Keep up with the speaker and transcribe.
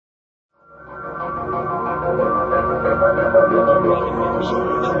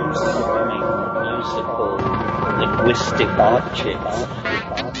transforming musical linguistic objects.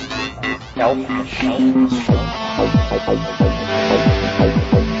 Elf machines.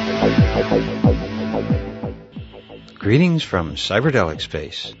 Greetings from Cyberdelic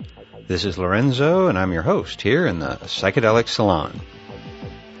Space. This is Lorenzo, and I'm your host here in the Psychedelic Salon.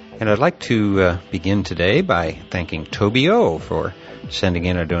 And I'd like to begin today by thanking Toby O for sending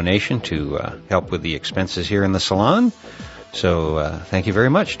in a donation to help with the expenses here in the salon. So thank you very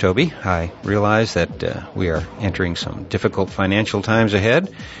much, Toby. I realize that we are entering some difficult financial times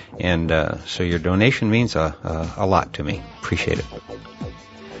ahead, and so your donation means a lot to me. Appreciate it.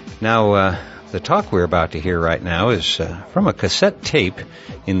 Now, the talk we're about to hear right now is from a cassette tape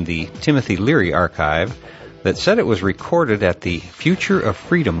in the Timothy Leary archive that said it was recorded at the Future of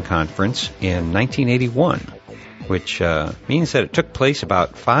Freedom Conference in 1981, which means that it took place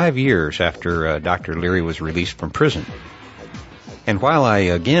about 5 years after Dr. Leary was released from prison. And while I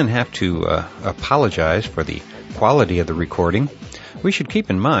again have to apologize for the quality of the recording, we should keep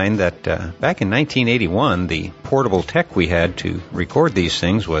in mind that back in 1981, the portable tech we had to record these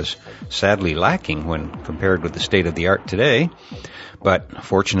things was sadly lacking when compared with the state of the art today. But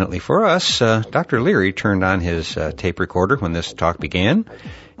fortunately for us, Dr. Leary turned on his tape recorder when this talk began,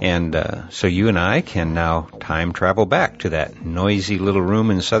 and so you and I can now time travel back to that noisy little room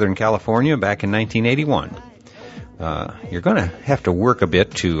in Southern California back in 1981. You're going to have to work a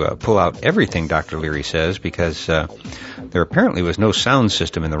bit to pull out everything Dr. Leary says because there apparently was no sound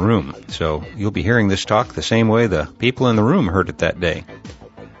system in the room. So you'll be hearing this talk the same way the people in the room heard it that day.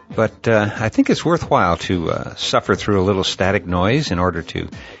 But I think it's worthwhile to suffer through a little static noise in order to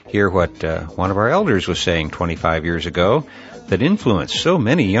hear what one of our elders was saying 25 years ago that influenced so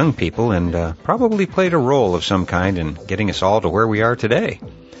many young people and probably played a role of some kind in getting us all to where we are today.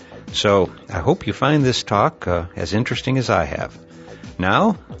 So I hope you find this talk as interesting as I have.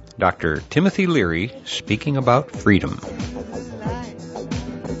 Now, Dr. Timothy Leary speaking about freedom.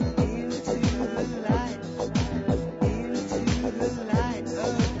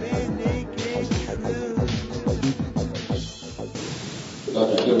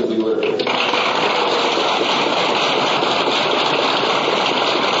 Dr. Timothy Leary.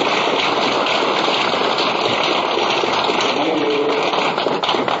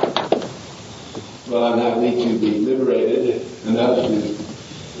 Well, I'm happy to be liberated enough to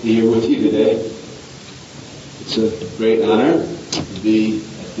be here with you today. It's a great honor to be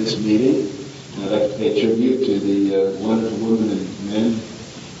at this meeting. And I'd like to pay tribute to the wonderful women and men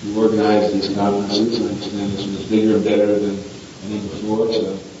who organize these conferences. I understand this was bigger and better than any before,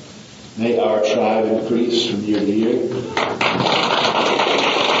 so may our tribe increase from year to year.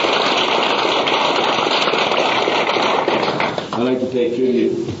 I'd like to pay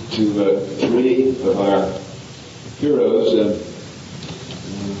tribute to three of our heroes.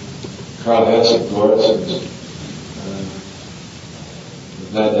 Carl Hess, of course, is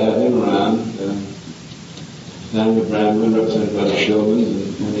glad to have him around. Nathaniel Brandman, represented by the Shulmans,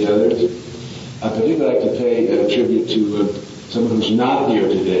 and many others. I'd particularly like to pay tribute to someone who's not here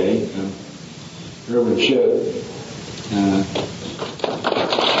today, Irwin Schiff.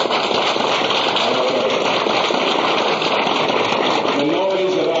 The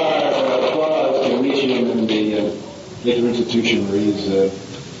noise of our applause can reach him in the later institution where he's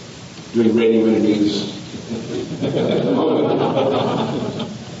doing radio interviews at the moment.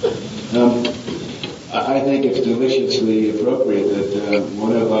 I think it's deliciously appropriate that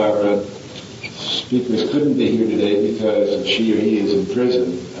one of our speakers couldn't be here today because she or he is in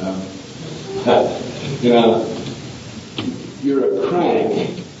prison. You're a crank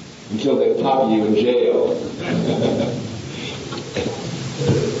until they pop you in jail.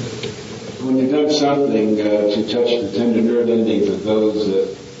 When you've done something to touch the tender nerve endings of those that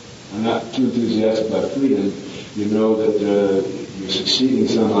are not too enthusiastic about freedom, you know that you're succeeding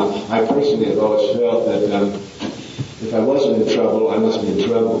somehow. I personally have always felt that if I wasn't in trouble, I must be in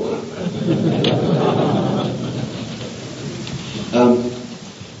trouble.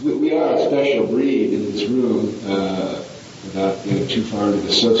 We are a special breed in this room, without getting too far into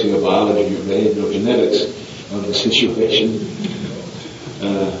the sociobiology or behavioral genetics of the situation.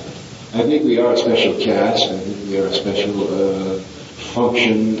 I think we are a special caste. I think we are a special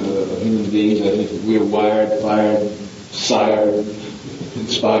function of human beings. I think that we are wired, fired, sired,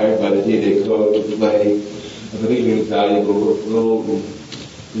 inspired by the D-Day Code to play a particularly valuable role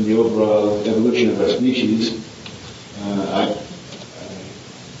in the overall evolution of our species.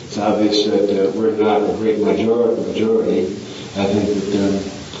 It's obvious that we're not a great majority. I think that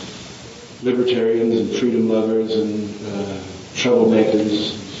libertarians and freedom lovers and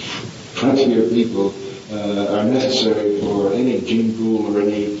troublemakers, frontier people are necessary for any gene pool or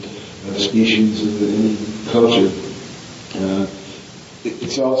any species or any culture.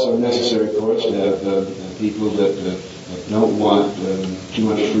 It's also necessary, of course, to have people that don't want too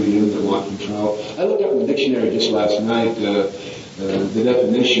much freedom, that want control. I looked up in the dictionary just last night the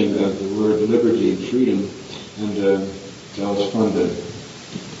definition of the word liberty and freedom, and it's always fun to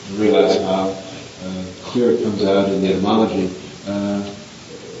realize how clear it comes out in the etymology.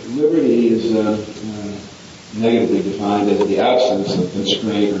 Liberty is negatively defined as the absence of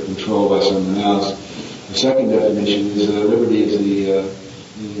constraint or control by someone else. The second definition is liberty is the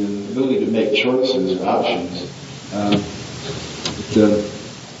ability to make choices or options.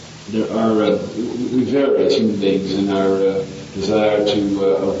 We vary as human beings in our desire to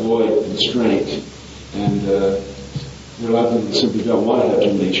avoid constraint, and there are a lot of people that simply don't want to have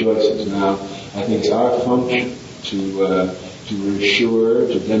too many choices. Now, I think it's our function to reassure,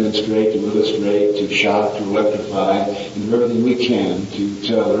 to demonstrate, to illustrate, to shock, to electrify, and do everything we can to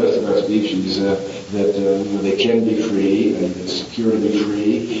tell the rest of our species that they can be free, and it's secure to be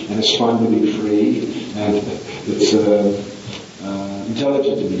free, and it's fun to be free, and it's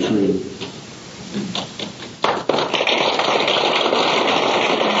intelligent to be free.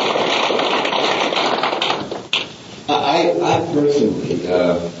 I personally,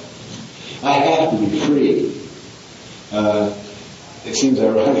 I have to be free. It seems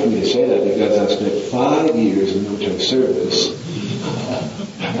ironic for me to say that because I spent 5 years in military service.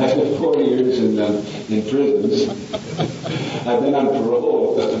 I spent 4 years in prisons. I've been on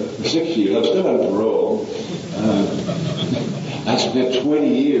parole for 6 years. I'm still on parole. I spent 20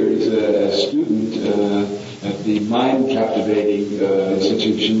 years as a student at the mind-captivating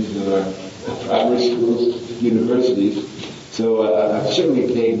institutions that are primary schools, universities. So I've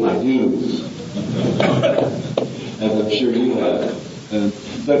certainly paid my dues, as I'm sure you have.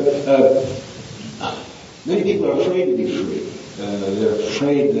 But many people are afraid to be free. They're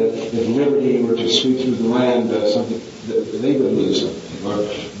afraid that if liberty were to sweep through the land, something that they would lose something. Or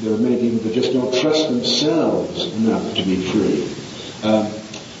there are many people that just don't trust themselves enough to be free.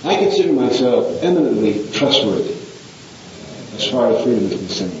 I consider myself eminently trustworthy as far as freedom is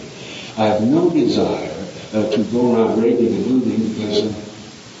concerned. I have no desire to go around raping and looting because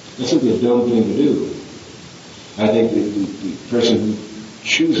that's simply a dumb thing to do. I think the person who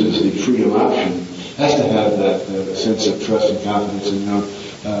chooses the freedom option has to have that sense of trust and confidence and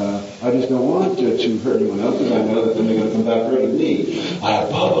I just don't want to hurt anyone else because I know that then they're going to come back hurting me. I,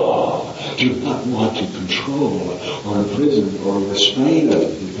 above all, do not want to control or imprison or restrain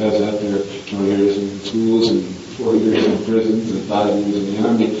others because after 20 years in schools and 4 years in prisons and 5 years in the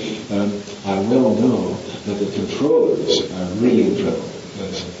army, I well know that the controllers are really in trouble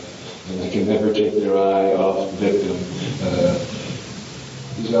because they can never take their eye off the victim.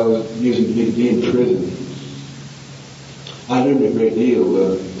 As I was using to be in prison, I learned a great deal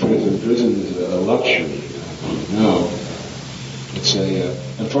in prison. Prison is a luxury. No. It's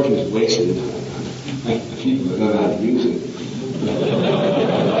unfortunately it's wasted on people that don't know how to use it.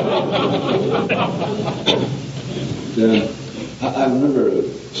 I remember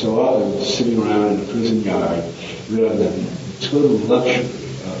so often sitting around in a prison yard realizing the total luxury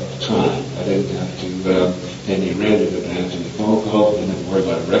of time. I didn't have to pay any rent, I didn't have to any phone calls, I didn't have to worry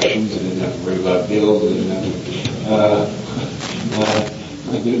about erections, I didn't have to worry about bills, I didn't have to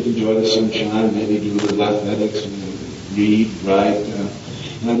I did enjoy the sunshine, maybe do a little athletics, and read, write.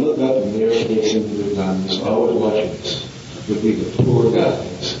 And I look up and there facing the guns, always watching us, would be the poor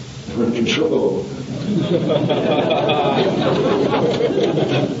guys that were in control.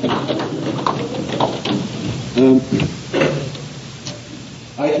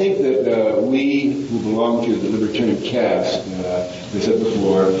 I think that we who belong to the libertarian caste, as I said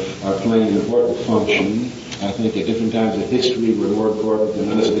before, are playing an important function. I think at different times in history we're more important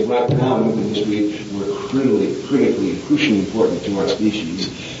than others. I think right now in history we're critically, crucially important to our species.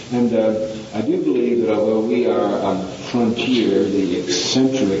 And I do believe that although we are on the frontier, the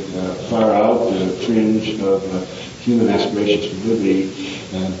eccentric, far out fringe of human aspirations for liberty,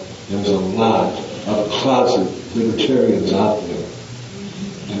 there's a lot of closet libertarians out there.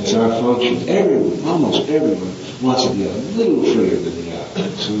 And it's our function. Everyone, almost everyone, wants to be a little freer than they are.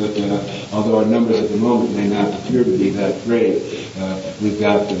 So that although our numbers at the moment may not appear to be that great, we've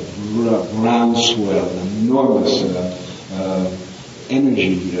got the groundswell, enormous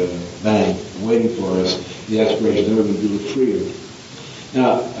energy bank waiting for us, the aspiration that we're going to be a little freer.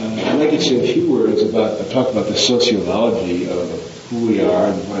 Now, I'd like to say a few words talk about the sociology of who we are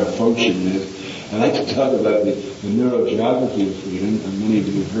and what our function is. I'd like to talk about the neurogeography of freedom, and many of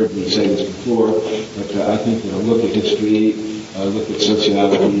you have heard me say this before, but I think that a look at history, a look at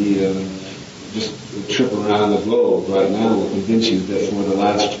sociology, just a trip around the globe right now will convince you that for the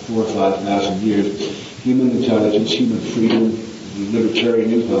last 4,000 or 5,000 years, human intelligence, human freedom, the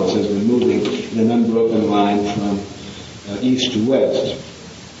libertarian impulse has been moving in an unbroken line from east to west.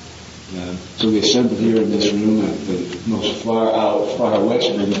 So we assembled here in this room at the most far out, far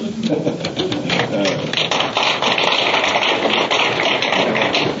western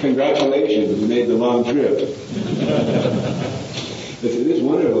congratulations, we made the long trip. It is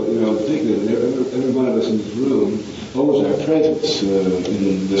wonderful, to think that every one of us in this room owes our presence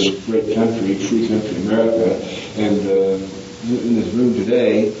in this great country, free country, America, and in this room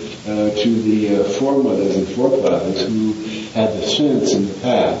today to the foremothers and forefathers who had the sense in the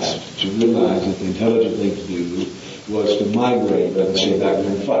past to realize that the intelligent thing to do was to migrate rather than stay back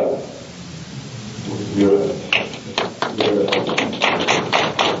there and fight.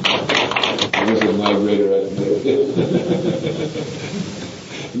 There's a migrator right there.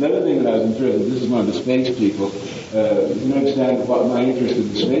 Another thing that I was impressed with, this is one of the space people, you understand what my interest in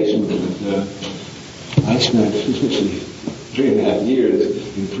the space movement. I spent 3.5 years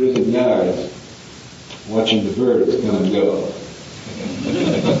in prison yards watching the birds come and go.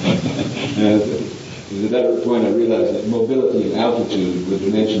 And at that point I realized that mobility and altitude were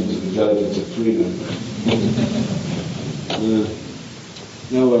dimensions of intelligence and freedom.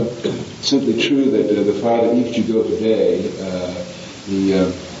 Simply true that the farther east you go today,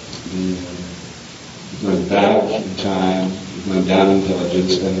 you're going back in time, you're going down in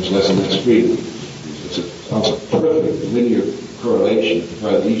intelligence, and there's less and less freedom. It's also a perfect linear correlation. The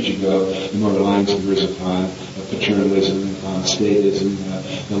farther east you go, the more reliance there is upon paternalism, upon statism,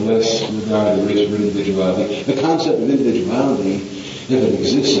 the less regard there is for individuality. The concept of individuality, if it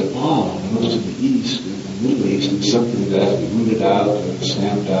exists at all, in most of the East, Middle East, is something that has to be rooted out and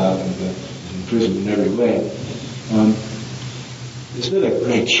stamped out and imprisoned in every way. It's been a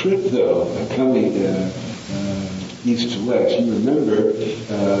great trip, though, coming east to west. You remember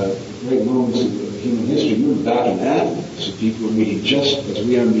great moments of human history. You remember back in Athens, people were meeting just as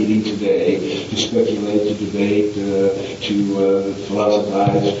we are meeting today to speculate, to debate, to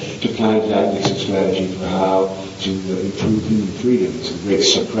philosophize, to plan tactics and strategy for how to improve human freedom. It's a great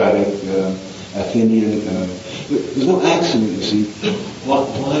Socratic Athenian. There's no accident, you see,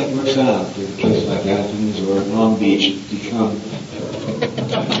 why it works out in places like Athens or Long Beach become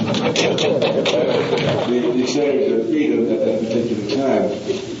the centers of freedom at that particular time.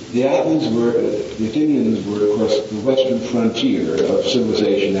 The Athenians were, of course, the western frontier of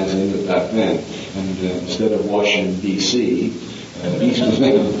civilization as it was back then. And instead of Washington, D.C., east was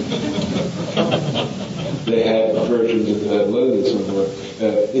England. They had versions of Babylon and so forth.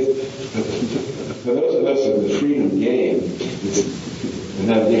 For those of us in the freedom game, the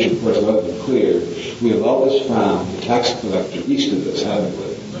navigation, of course, ought to be clear. We have always found the tax collector east of us, haven't we?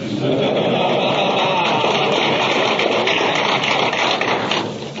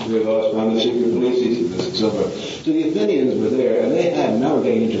 We have always found the secret police east of us and so forth. So the Athenians were there, and they had no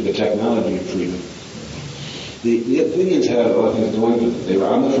danger of the technology of freedom. The Athenians had a lot of things going with them. They were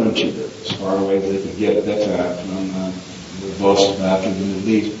on the frontier, as far away as they could get at that time from the Vostok and the Middle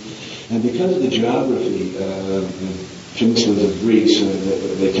East. And because of the geography, the peninsulas of Greece,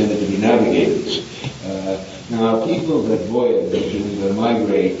 they tended to be navigators. Now, people that voyage and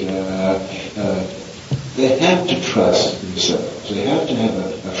migrate, they have to trust themselves. They have to have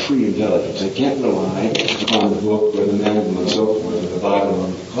a free intelligence. They can't rely upon the book or the manual and so forth, or the Bible, or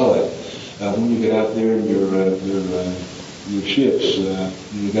what you call it. When you get out there in your ships,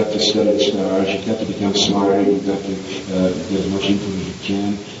 you've got to study the stars, you've got to become smarter, you've got to get as much info as you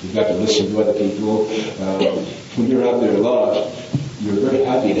can, you've got to listen to other people. When you're out there lost, you're very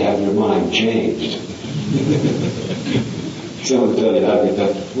happy to have your mind changed. Someone will tell you how to get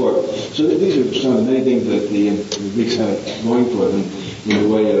that before. So these are some of the many things that the Greeks had going for them in the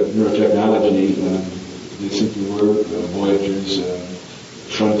way of neurotechnology. They simply were voyagers,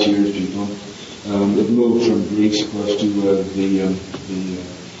 frontier people. It moved from Greece, of course, to the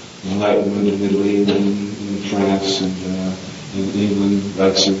Enlightenment in Italy and in France and in England,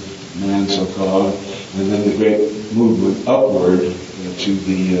 rights of man, so-called, and then the great movement upward to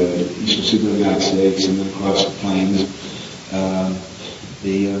the eastern seaboard of the United States and then across the plains.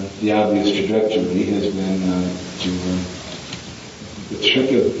 The obvious trajectory has been the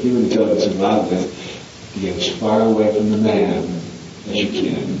trick of human intelligence and logic to get as far away from the man as you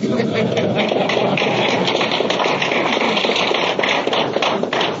can.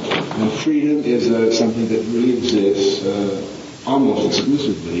 And freedom is something that really exists almost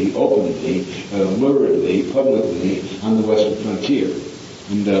exclusively, openly, luridly, publicly on the western frontier.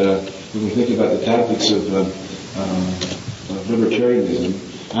 And when we think about the tactics of libertarianism,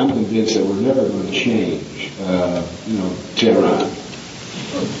 I'm convinced that we're never going to change, Tehran.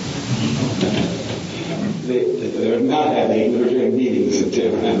 They're not having libertarian meetings in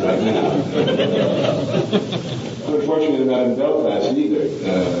Tehran right now. Unfortunately, they're not in Belfast either.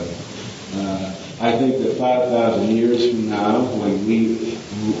 I think that 5,000 years from now, when we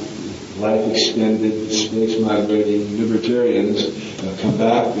life-extended, space-migrating libertarians come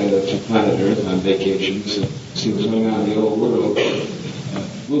back to planet Earth on vacations and see what's going on in the old world,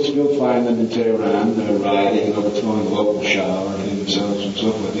 we'll still find them in Tehran rioting and overthrowing the local Shah or hitting themselves and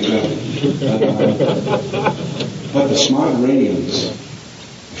so forth. But the smart Iranians,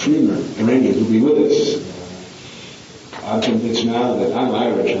 free Iranians, will be with us. I'm convinced now that I'm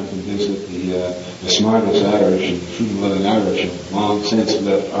Irish. I'm convinced that the smartest Irish and freedom-loving Irish have long since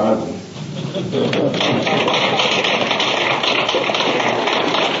left Ireland.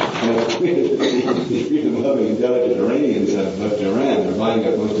 The freedom-loving, intelligent Iranians have left Iran. They're buying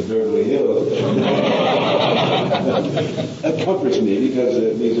up most of Beverly Hills. That comforts me because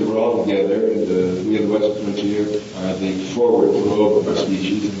it means that we're all together, and we in the Western Frontier are the forward probe of our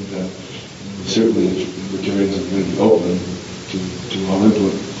species, and certainly the libertarians are going to be open to all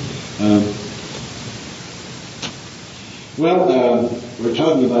input. We're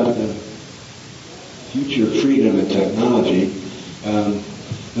talking about the future of freedom and technology.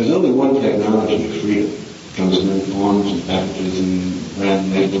 There's only one technology of freedom. It comes in many forms and packages and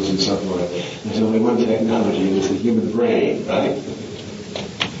brand labels and so forth. There's only one technology, and it's the human brain, right?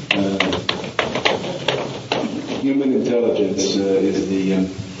 Human intelligence is the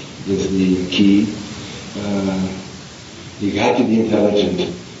key. You got to be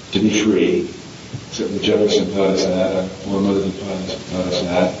intelligent to be free. Certainly Jefferson taught us that, or mothers and fathers taught us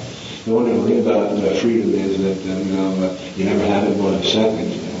that. The wonderful thing about freedom is that you never have it more than a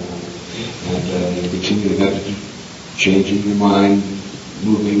second, and you continue to have to keep changing your mind,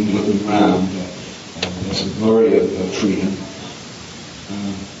 moving, looking around. That's the glory of freedom.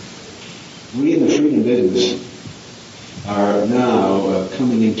 We in the freedom business are now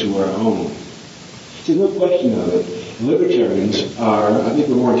coming into our own. There's no question of it. Libertarians are, I think,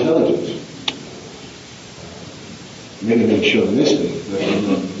 we're more intelligent. Maybe they're chauvinistic, but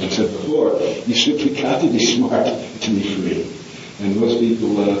as I said before, you simply got to be smart to be free. And most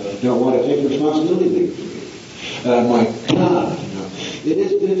people don't want to take responsibility to be free. My God, it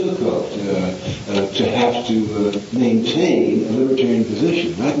is difficult to have to maintain a libertarian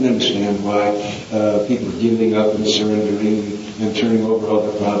position. I can understand why people are giving up and surrendering and turning over all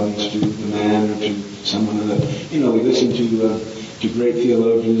their problems to the man or to someone. We listen to great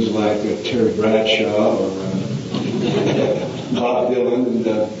theologians like Terry Bradshaw or Bob Dylan, and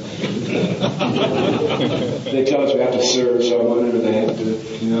they tell us we have to serve someone, or they have to,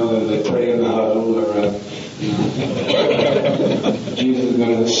 they pray in the huddle, or Jesus is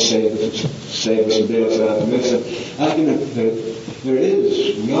going to save us and bail us out of the mess.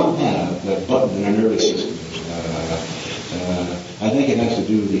 We all have that button in our nervous system. I think it has to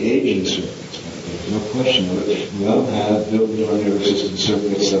do with the aging circuits. There's no question of it. We all have built into our nervous system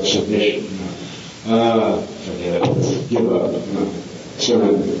circuits of submission. Forget it. Give up.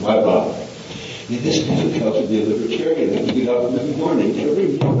 Surrender. Why bother? It is difficult to be a libertarian and to get up in the morning, every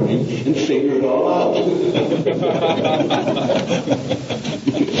morning, and figure it all out.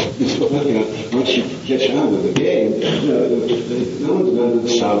 Once you get on with the game, no one's going to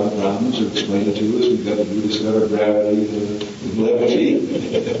solve the problems or explain it to us. We've got to discover gravity and levity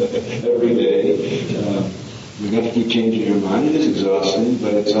every day. We've got to keep changing your mind. It is exhausting,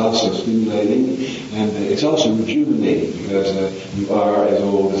 but it's also stimulating, and it's also rejuvenating, because you are as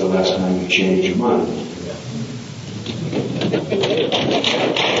old as the last time you changed your mind.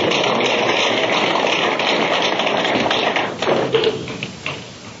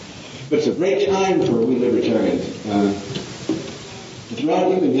 But it's a great time for we libertarians.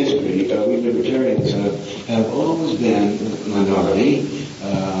 Throughout human history, we libertarians have always been a minority.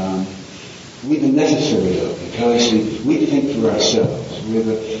 We've been necessary, though, because we think for ourselves.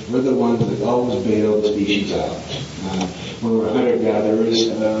 We're the ones that always bail the species out. When we were hunter-gatherers,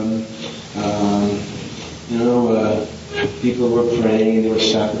 people were praying, they were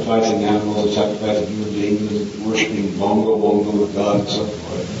sacrificing animals and sacrificing human beings and worshipping bongo with God and so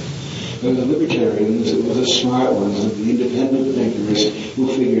forth. But the libertarians, it was the smart ones, the independent thinkers who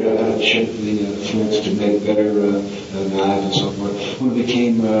figured out how to chip the flints to make better knives and so forth. When it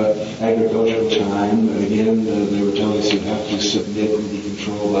became agricultural time, again, they were telling us you have to submit and be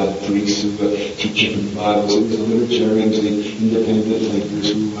controlled by the priests who teach you from the Bible. So it was the libertarians, the independent thinkers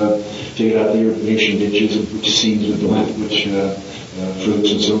who figured out the irrigation ditches and which seeds would plant which fruits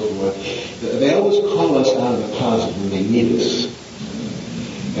and so forth. They always call us out of the closet when they need us.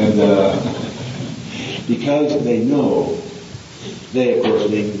 And because they know, they, of course,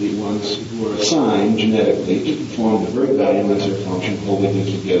 being the ones who are assigned genetically to perform the very valueless function, holding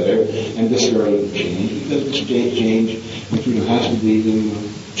things together and discouraging change, because this change, which has to be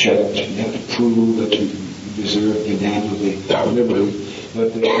checked, you have to prove that you deserve intangible liberty.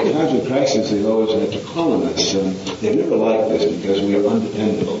 But in times of crisis, they've always had to call on us. They've never liked this because we are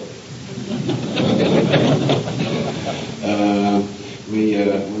undependable.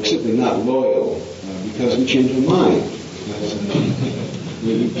 We're simply not loyal because we change our mind.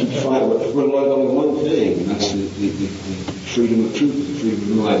 We're loyal to one thing, and that's the freedom of truth, the freedom of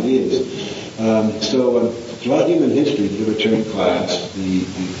new ideas. So throughout human history, the libertarian class, the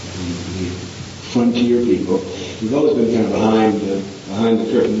frontier people, we've always been kind of behind the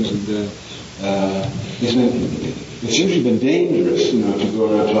curtains, and it's usually been dangerous, to go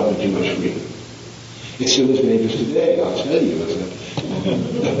around talking too much freedom. It still is dangerous today, I'll tell you.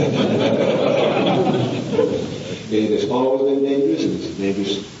 It has always been dangerous. It's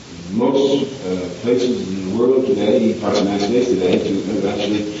dangerous in most places in the world today, parts of the United States today, to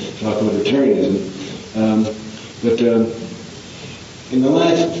actually talk about libertarianism. But in the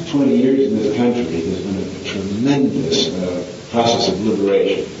last 20 years in this country, there's been a tremendous process of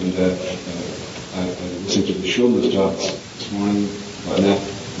liberation. And I listened to the Schulman's talk this morning about that,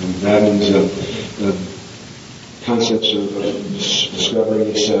 and Bradman's concepts of discovering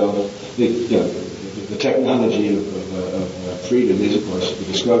yourself. The technology of freedom is, of course, the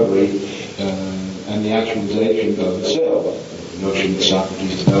discovery and the actualization of the self. The notion that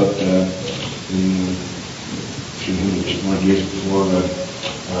Socrates developed in 300 years before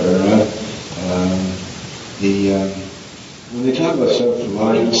our era. When they talk about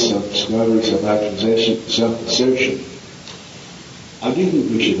self-reliance, self-discovery, self-actualization, self-assertion, I do think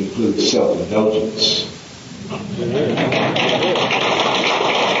we should include self-indulgence.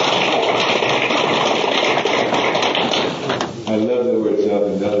 I love the word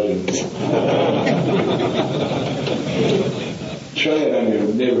self-indulgence. Try it on your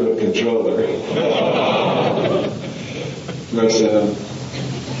neighborhood controller. Of course,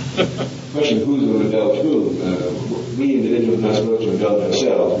 question of who's going to indulge who. We individuals are not supposed to indulge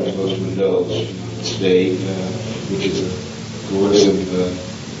ourselves. We're supposed to indulge the state, which is a coercive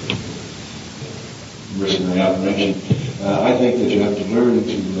mercenary operation. I think that you have to learn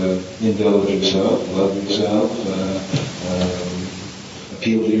to indulge yourself, love yourself,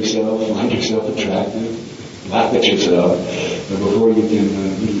 appeal to yourself, find yourself attractive, laugh at yourself, before you can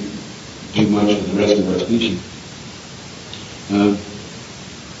really do much for the rest of our species.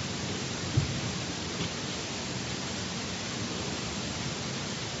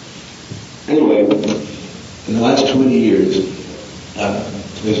 Anyway, in the last 20 years,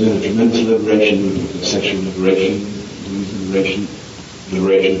 there's been a tremendous liberation movement, sexual liberation, women's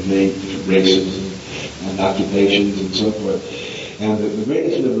liberation of many races and occupations and so forth. And the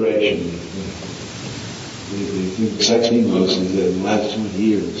greatest liberation, the thing that excites me most, is that in the last 20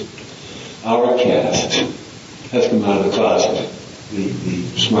 years, our caste has come out of the closet. The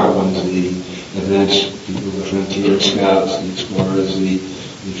smart ones, the advanced people, the frontier scouts, the explorers, the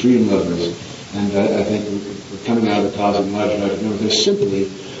freedom lovers. And I think we're coming out of the closet in large numbers. There's simply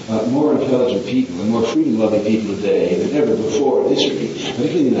more intelligent people and more freedom-loving people today than ever before in history,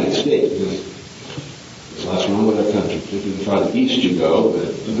 particularly in the United States, because there's lots wrong with our country, particularly the farther east you go,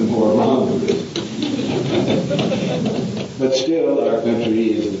 the more wrong there is. But still, our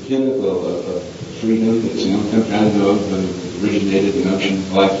country is the pinnacle of freedom. It's the only country I know of that originated the notion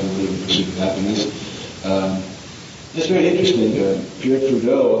of life and the pursuit of happiness. It's very interesting. Pierre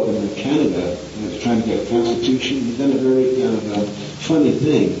Trudeau up in Canada is trying to get a constitution. He's done a very kind of funny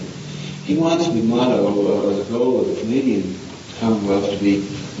thing. He wants the motto or the goal of the Canadian Commonwealth to be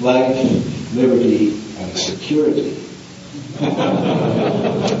life, liberty, and security.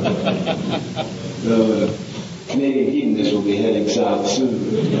 So Canadian hedonists will be heading south soon.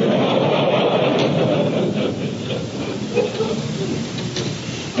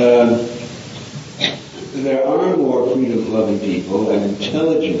 There are more freedom-loving people and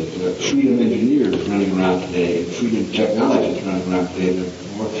intelligent freedom engineers running around today, and freedom technologists running around today.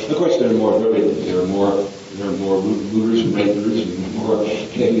 Of course, there are more of everything. There are more looters and rapers, and more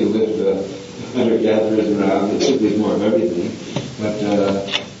heavy-lift hunter-gatherers around. There simply is more of everything. But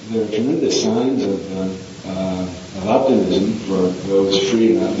there are tremendous signs of optimism for those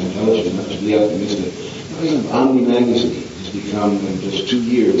free and intelligent enough to be optimistic. For example, Omni Magazine has become, in just 2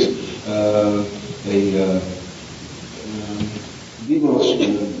 years, the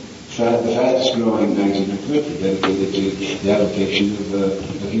fastest growing magazine in the country, dedicated to the application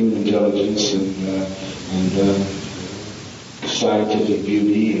of human intelligence and scientific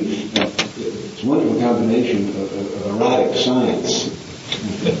beauty. It's a wonderful combination of erotic science.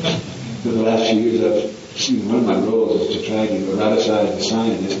 For the last few years, I've seen one of my roles is to try to eroticize the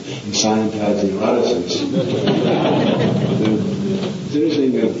scientist and scientize the eroticist. It's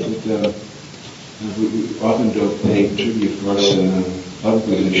interesting that we often don't pay tribute, of course,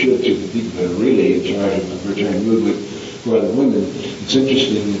 publicly we should, to the people that are really in charge of the libertarian movement, who are the women. It's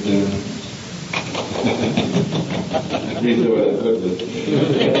interesting that I read over that quickly.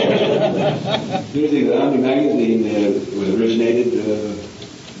 It's interesting that Omni Magazine was originated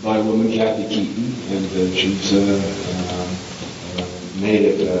by a woman, Kathy Keaton, and she's made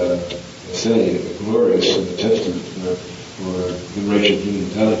it, a glorious testament for liberation of human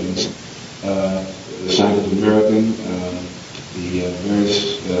intelligence. The Scientific American, the various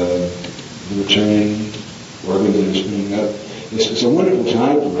libertarian organs that are springing up. It's a wonderful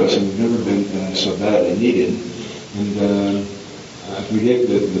time for us, and we've never been so badly needed. And I predict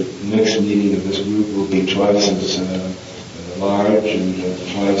that the next meeting of this group will be twice as large and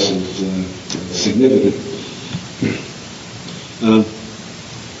twice as significant.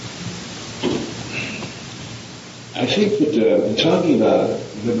 I think that in talking about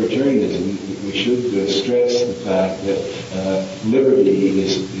libertarianism, we should stress the fact that liberty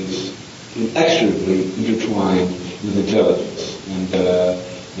is inextricably intertwined with intelligence, and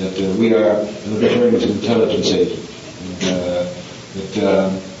that we are libertarians an intelligence agent.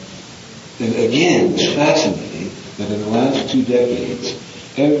 And again, it's fascinating that in the last 2 decades,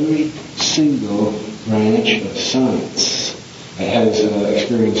 every single branch of science has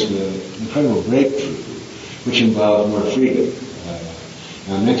experienced an incredible breakthrough, which involves more freedom.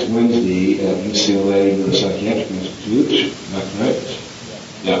 Now, next Wednesday at UCLA Neuropsychiatric Institute, am I correct?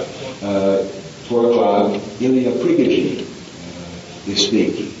 Yeah. 4 o'clock, Ilya Prigogine is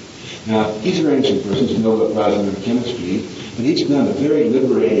speaking. Now, he's a very interesting person. He's a Nobel Prize winner in chemistry, but he's done a very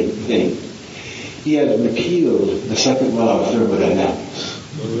liberating thing. He has repealed the second law of thermodynamics.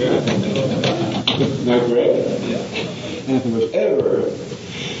 Am I correct? And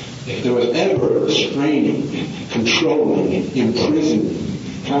if there was ever a restraining, controlling, imprisoning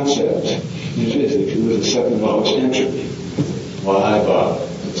concept in physics, it was the second law of entropy. Why bother?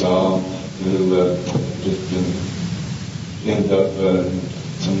 It's all to just end up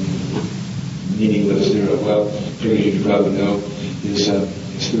some meaningless theory. Well, you probably know his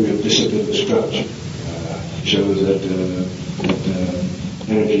theory of dissipative structure shows that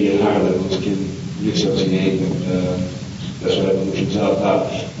energy at higher levels can reassociate, and that's what evolution's all about.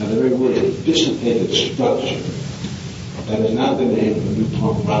 Now, the very word dissipative structure, that is not the name of the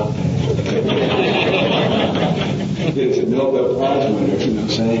DuPont rock band. It's a Nobel Prize winner,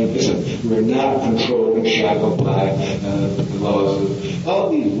 saying, listen, we're not controlled and shackled by the laws of all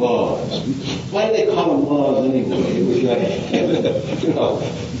these laws. Why do they call them laws anyway? It was like,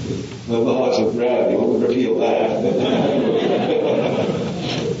 the laws of gravity. We'll repeal that.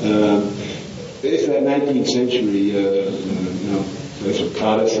 It's that 19th century, there's a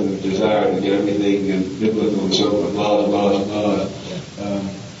Protestant desire to get everything biblical and so forth, laws.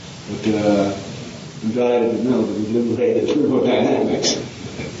 But I'm delighted to know that we've liberated thermodynamics.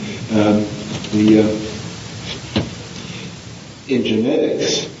 In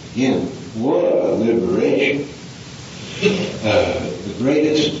genetics, again, what a liberation. The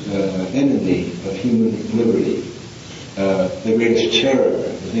greatest enemy of human liberty, the greatest terror,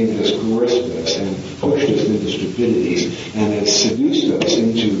 the thing that has coerced us and pushed us into stupidities and has seduced us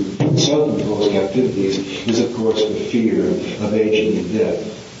into self-imposed captivities is, of course, the fear of aging and death.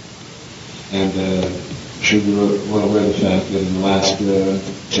 And I'm sure you're well aware of the fact that in the last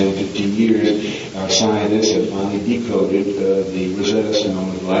 10, 15 years, our scientists have finally decoded the Rosetta Stone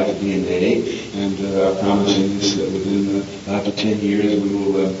of life DNA, and our promising is that within 5 to 10 years we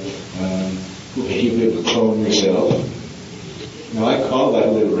will you'll be able to clone yourself. Now, I call that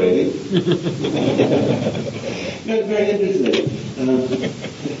liberating. It's very interesting.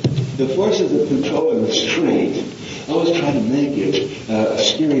 The forces of control and restraint always try to make it a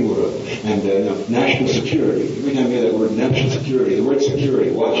scary world. And national security. Every time you hear that word national security, the word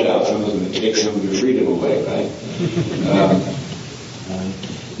security, watch out, someone's going to take some of your freedom away, right?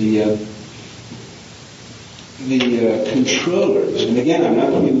 The controllers, and again, I'm not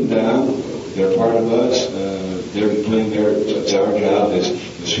putting them down. They're part of us. They're playing it's our job as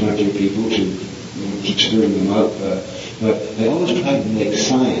frontier people to keep stirring them up. But they always try to make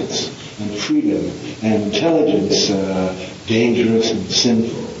science and freedom and intelligence dangerous and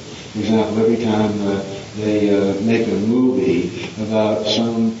sinful. For example, every time they make a movie about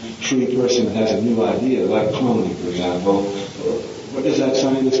some free person that has a new idea, like cloning, for example, what does that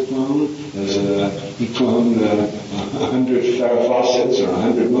scientist clone? Does he clone 100 Farrah Fawcett's or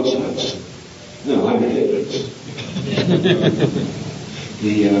 100 Mozart's? No, 100 Hitlers.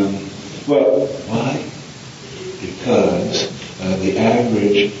 Well, why? Because the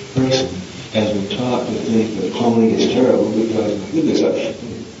average person has been taught to think that cloning is terrible because, my goodness,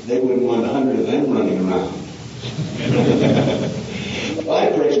 they wouldn't want 100 of them running around. Well,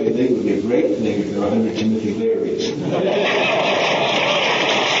 I personally think it would be a great thing if there were 100 Timothy Learys.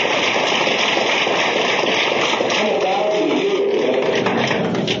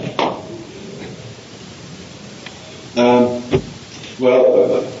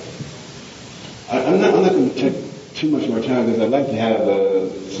 I'm not going to take too much more time because I'd like to have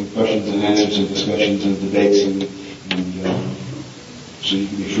some questions and answers and discussions and debates and so you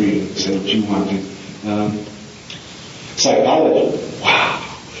can be free to say what you want to. Psychology. Wow.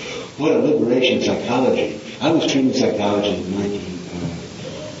 What a liberation, psychology. I was trained in psychology in the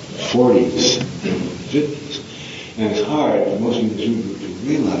 1940s and 50s. And it's hard for most of you to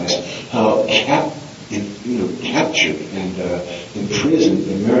realize how captured and imprisoned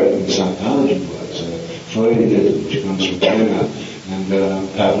American psychology was. Freudianism, which comes from China, and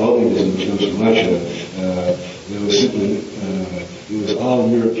Pavlovianism, which comes from Russia. It was all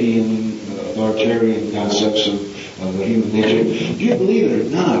European, authoritarian concepts of human nature. Do you believe it or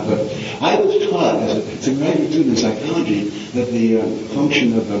not? But I was taught as a graduate student in psychology that the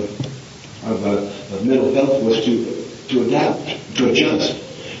function of mental health was to adapt, to adjust.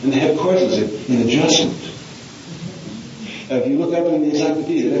 And they have courses in adjustment. If you look up in the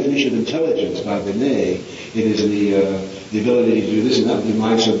encyclopedia, the definition of intelligence by Binet, it is the ability to do this and that with your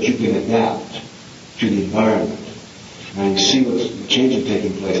mind so that you can adapt to the environment. And you see what's changing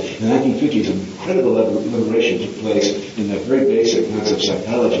taking place. In the 1950s, an incredible liberation took place in that very basic concept of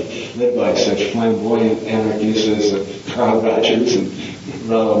psychology, led by such flamboyant anarchists as Carl Rogers and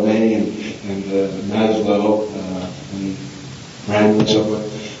Rollo May and Maslow and Rand and so forth.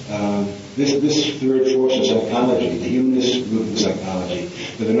 This third force of psychology, the humanist movement of psychology,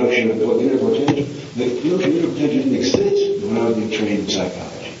 the notion of inner potential. The notion of inner potential didn't exist when I was being trained in psychology.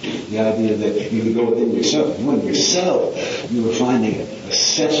 The idea that you could go within yourself, and when yourself, you were finding a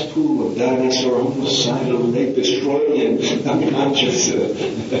cesspool of dinosaur, homicidal, rape, destroying, unconscious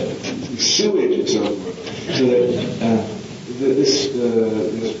sewage and so forth. So that this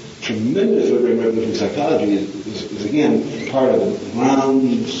tremendous liberating psychology is again part of the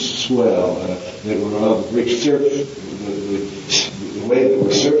groundswell that we're all the great surf, the way that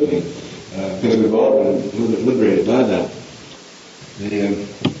we're surfing, because we've all been liberated by that. They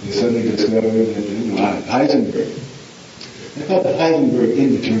suddenly discovered that Heisenberg. They call it the Heisenberg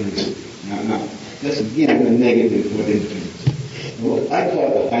indeterminacy. Now, that's again a negative of indeterminacy. Well, I call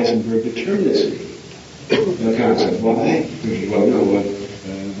it the Heisenberg determinacy concept. Why?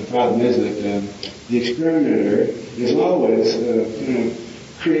 The problem is that the experimenter is always,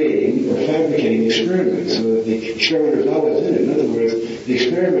 creating or fabricating experiments, so that the experimenter is always in it. In other words, the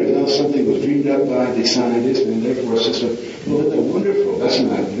experiment is not something that was dreamed up by the scientist, and therefore a system. Well, isn't that wonderful? That's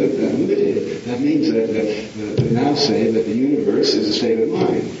not limited. That means that they now say that the universe is a state of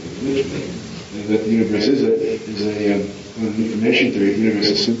mind, literally. That the universe is a information theory. The universe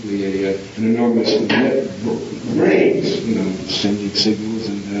is simply an enormous net of brains, sending signals,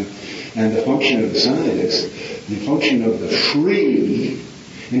 and the function of the scientist, the function of the free,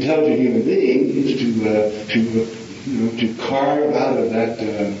 intelligent human being is to carve out of that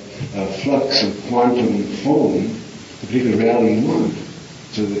flux of quantum foam the particular reality you want.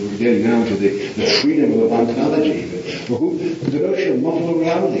 So that we're getting down to the freedom of ontology. The notion of multiple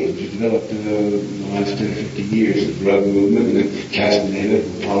reality, which was developed in the last 10 or 50 years, the drug movement, and then Castaneda, who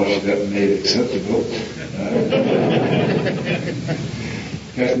polished it up and made it acceptable.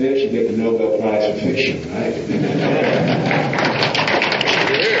 Castaneda should get the Nobel Prize for fiction, right?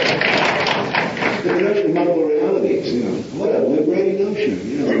 The notion of multiple realities, what a liberating notion,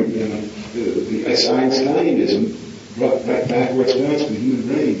 Einsteinism brought back where it starts with the human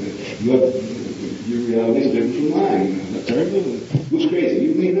brain. Your reality is different from mine. Not terrible? Who's crazy?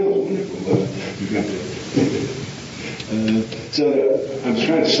 You mean no? Wonderful. You got that. So I'm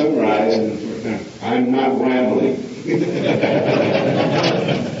trying to summarize, and I'm not rambling.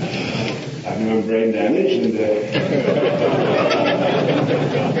 I know I'm brain damaged, and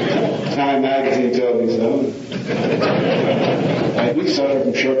Time magazine told me so. I do suffer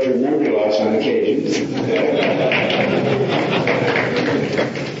from short-term memory loss on occasions.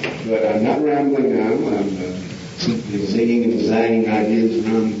 But I'm not rambling now. I'm simply zigging and zagging ideas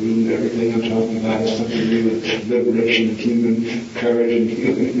around the room. Everything I'm talking about has something to do with liberation of human courage and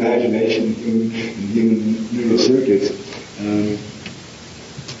human imagination and human neural circuits.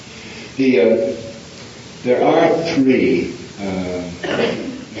 There are three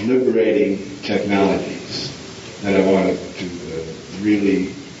liberating technologies that I wanted to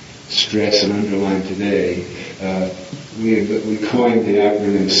really stress and underline today. We coined the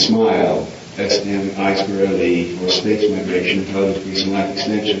acronym SMILE, S-M-I-S-M-I-L-E, or Space Migration, Intelligence, Peace, and Life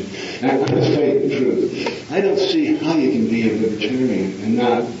Extension. And I'm going to tell you the truth. I don't see how you can be a libertarian and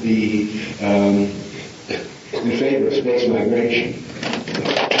not be in favor of space migration.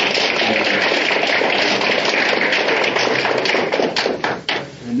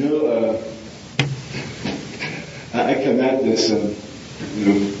 I know I come at this from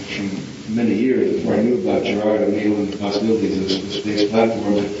many years before I knew about Gerard O'Neill and the possibilities of the space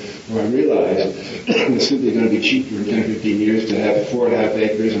platform, where I realized it's simply going to be cheaper in 10 or 15 years to have 4.5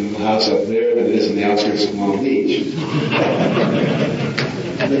 acres and a little house up there than it is in the outskirts of Long Beach.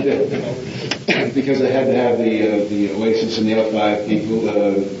 Because I had to have the Oasis and the L5 people,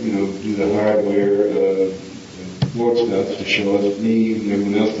 do the hardware, board stuff to show us me and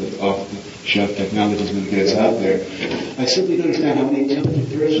everyone else that off-the-shelf technology is going to get us out there. I simply don't understand how any intelligent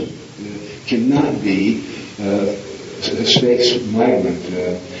person cannot be a space migrant.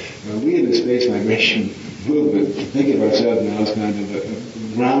 We in the space migration movement think of ourselves now as kind of a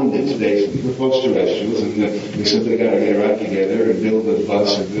grounded space. We're post-terrestrials, and we simply got to get our act together and build a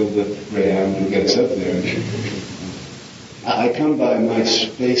bus or build a Greyhound to get us up there. I come by my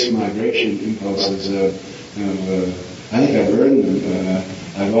space migration impulses. I think I've earned them.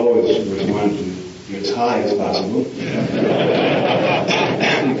 I've always was wanted to get as high as possible.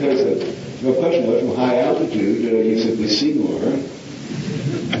 Because no question of it, from high altitude, you simply see more.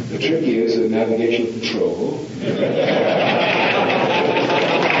 The trick is the navigational control.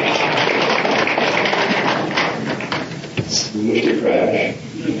 It's foolish to crash.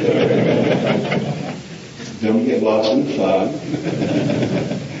 Don't get lost in the fog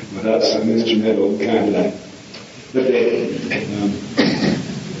without some instrumental kind of. But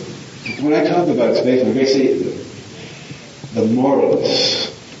when I talk about space, I'm going to say the moralists.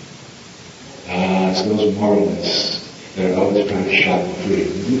 It's those moralists that are always trying to shop for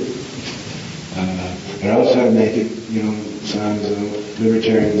freedom. They're always trying to make it, sound as though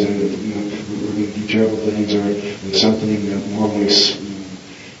libertarians are, we're going to do terrible things or something morally.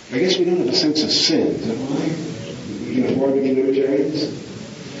 I guess we don't have a sense of sin. Is that why? We can afford to be libertarians?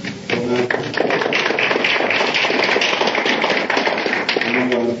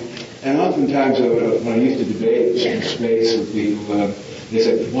 And oftentimes when I used to debate space with people, they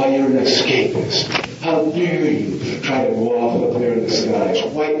said, why, you're an escapist. How dare you try to go off up there in the skies?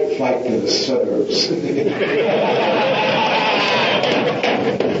 White flight to the suburbs.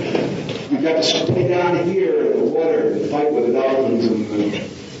 You've got to stay down here in the water and fight with the dolphins and the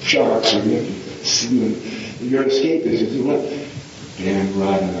sharks. You're an escapist. You say, what? Damn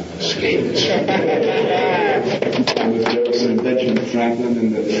right, I'm an escapist. And with Jefferson and Benjamin Franklin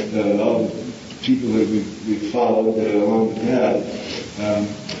and all the people that we followed along the path.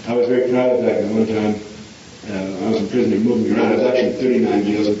 I was very proud of that. One time, I was in prison. They moved me around. I was actually in 39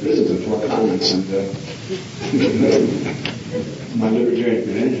 jails and prisons in 4 continents, and my libertarian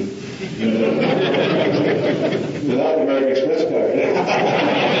credential. Without the American Express card.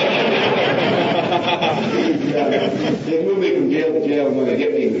 They moved me from jail to jail, and when they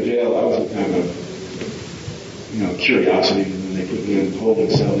get me into jail, I was a kind of, curiosity. And then they put me in the holding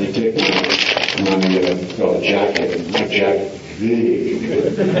cell. They take my called a jacket, and my jacket big,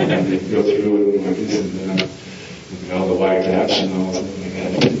 and they go through it like this, and look at all the white caps and all that like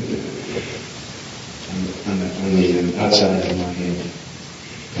that. On the outside of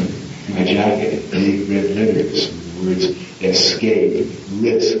my jacket, big red letters, with the words escape,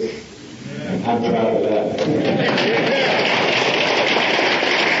 risk. And I'm proud of that.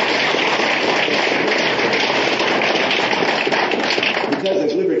 Because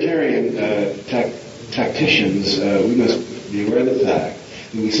as libertarian tacticians, we must be aware of the fact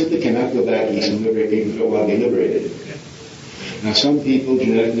that we simply cannot go back east and liberate people while they liberated. Now, some people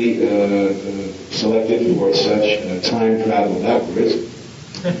genetically selected for such time travel backwards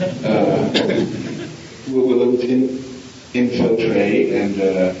will infiltrate and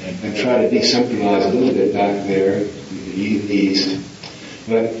try to decentralize a little bit back there in the east.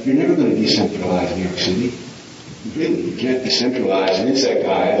 But you're never going to decentralize New York City. Really, you can't decentralize an insect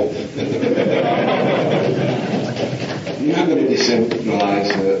hive. You're not going to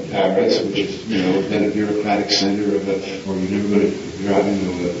decentralize Paris, which is, been a bureaucratic center of or you're never going to,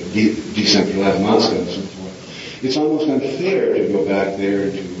 decentralize Moscow and so forth. It's almost unfair to go back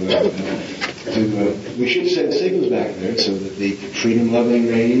there we should send signals back there so that the freedom-loving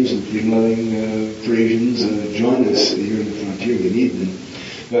Iranians and freedom-loving Parisians join us here in the frontier. We need them.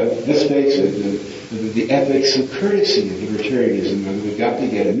 But let's face it, the ethics of courtesy of libertarianism, and we've got to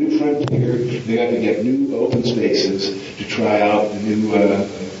get a new frontier, we've got to get new open spaces to try out new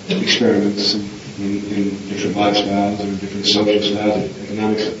experiments in different lifestyles or different social styles and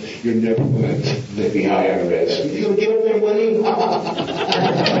economics. You're never going to let the IRS. You're going to give them their money?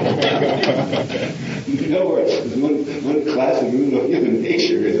 No, it's one classic rule of human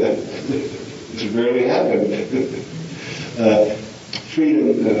nature is that it's rarely happened. Freedom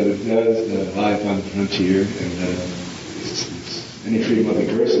does life on the frontier, and any freedom-loving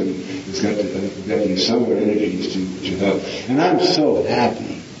person has got to use some of their energies to help. And I'm so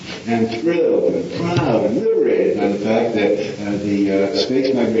happy and thrilled and proud and liberated by the fact that the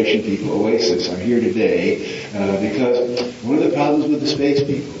space migration people, OASIS, are here today because one of the problems with the space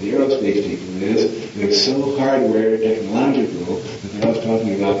people, the aerospace people, is they're so hardware technological that they're always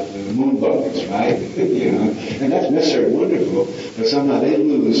talking about moon bugs, right? And that's necessarily wonderful, but somehow they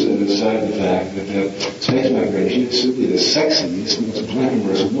lose sight of the fact that space migration is simply the sexiest, most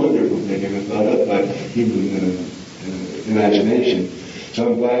glamorous, wonderful thing ever thought of by human imagination. So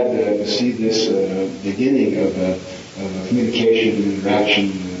I'm glad to see this beginning of communication,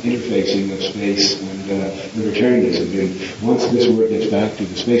 interaction, interfacing of space and libertarianism. And once this work gets back to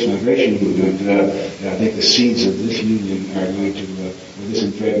the space migration movement, I think the seeds of this union are going to, this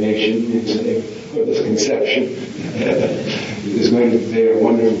impregnation, or this conception, is going to bear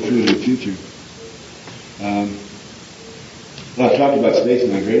wonderful fruit in the future. Well, I talked about space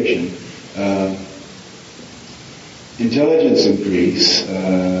migration. Intelligence increase,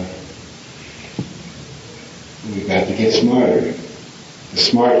 we've got to get smarter. The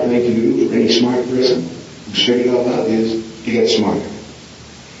smart thing to do for any smart person who's figured it all out is to get smarter.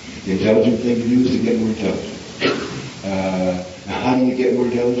 The intelligent thing to do is to get more intelligent. Now, how do you get more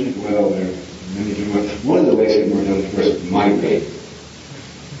intelligent? Well, there are many different ways. One of the ways to get more intelligent, of course, is to migrate.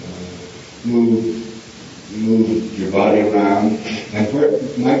 Move your body around. And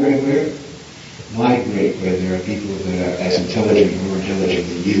migrate where? Migrate where there are people that are as intelligent or more intelligent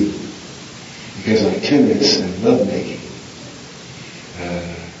than you. Because like tennis and lovemaking,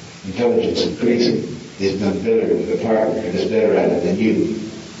 intelligence increasing is done better with a partner and is better at it than you.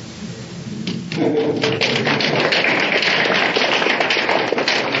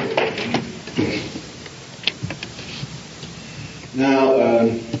 Now,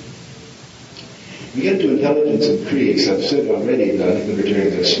 we get to intelligence increase. I've said already that I think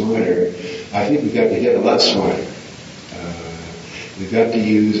libertarians are smarter. I think we've got to get a lot smarter. We've got to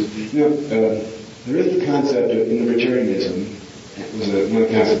use, there is the concept of, in libertarianism, it was one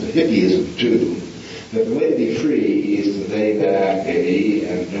concept of hippieism too, that the way to be free is to lay back, maybe,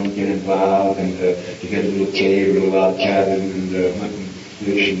 and don't get involved, and to get a little cave or a little log cabin, and hunt and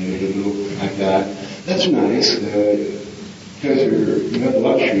fish, and a little like that. That's nice, because you have the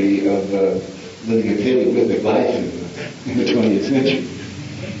luxury of living a paleolithic life in the 20th century.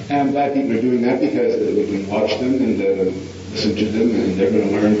 And black people are doing that because we can watch them and listen to them, and they're going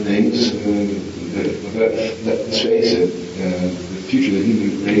to learn things. But let's face it, the future of the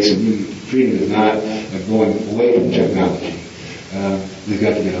human race and human freedom is not going away from technology. We've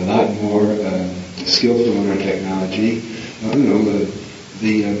got to get a lot more skillful in our technology.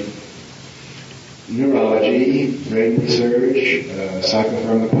 The neurology, brain research,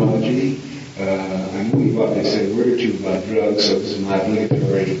 psychopharmacology. I know we've already said a word or two about drugs, so this is my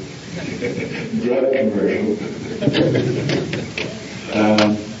obligatory drug commercial.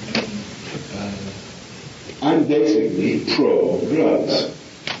 I'm basically pro-drugs.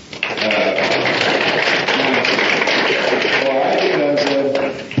 Why?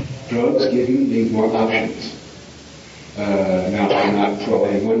 Because drugs give human beings more options. Now, I'm not pro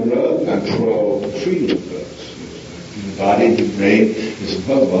any one drug, I'm pro freedom of drugs. In the body, the brain is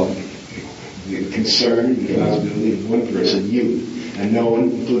above all the concern, the responsibility of one person, you. And no one,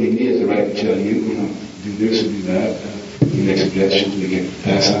 including me, has the right to tell you, do this or do that. We can make suggestions, we can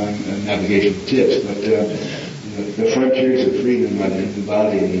pass on navigational tips, but the frontiers of freedom are in the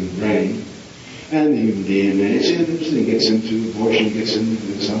body and in the brain and the human DNA. It's interesting, it gets into abortion, gets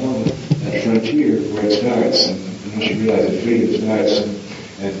into some of that frontier where it starts. And once you realize that freedom starts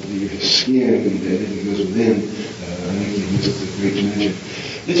at your skin and everything goes within, I think you miss a great dimension.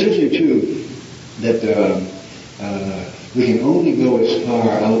 It's interesting, too, that we can only go as far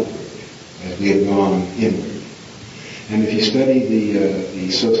outward as we have gone inward. And if you study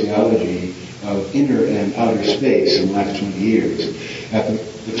the sociology of inner and outer space in the last 20 years, at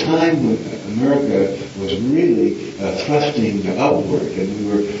the time when America was really thrusting upward and we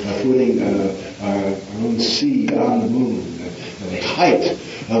were putting our own seed on the moon, the height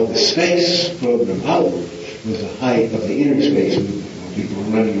of the space program outward was the height of the inner space movement. people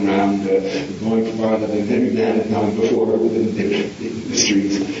running around, going farther than every man had gone before within the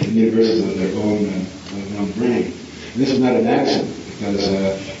streets and universes of their own brain. And this is not an accident, because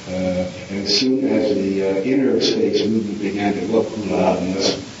as soon as the inner space movement began to cool out and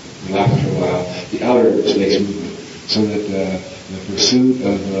let's relax for a while, the outer space movement, so that the pursuit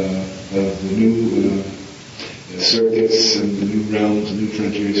of the new circuits and the new realms, the new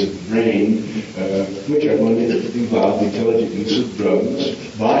frontiers of the brain, which are going to involve the intelligent use of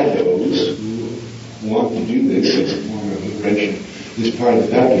drugs by those who want to do this as a form of liberation, is part of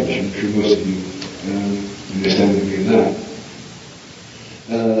the package. I'm sure most of you understand and agree on that.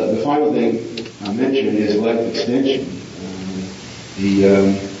 The final thing I'll mention is life extension.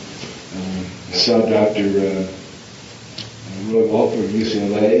 I saw Dr. Roy Walter of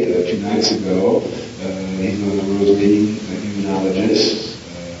UCLA 2 nights ago. He's one of the world's leading immunologists,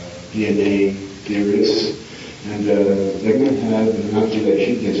 DNA theorists, and they're going to have an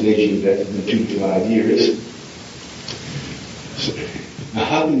inoculation against aging death in 2 to 5 years. So, now,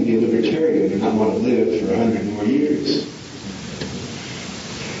 how can you be a libertarian and not want to live for 100 more years?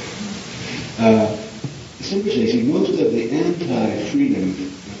 It's interesting. See, most of the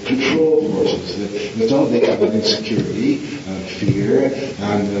anti-freedom control forces, that's all based on insecurity, fear,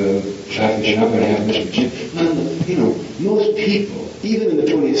 and the fact that you're not going to have much of a chance. Most people, even in the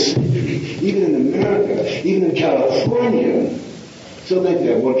 20th century, even in America, even in California, still think they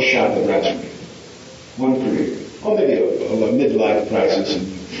have one shot at rationing, one career. Or maybe a midlife crisis, and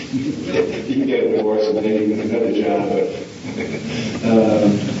you can get a divorce and then you get another job.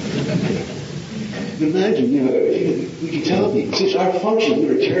 Imagine, we can tell people, since our function,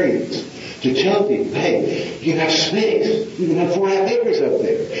 libertarians, to tell people, hey, you can have space, you can have 4.5 acres up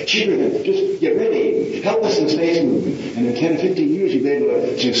there, cheaper than, just get ready, help us in the space movement, and in 10 to 15 years you'll be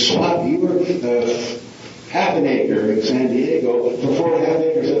able to swap your half an acre in San Diego for 4.5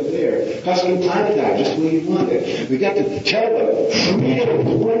 acres up there. Custom planet out, just the way you want it. We got to tell them, freedom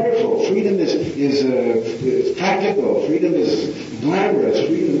is wonderful, freedom is practical, freedom is glamorous,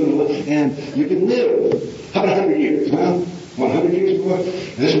 freedom is, and you can live. How about 100 years? Well, 100 years more?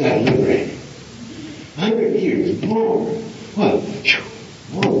 Isn't that liberating? 100 years more. Well,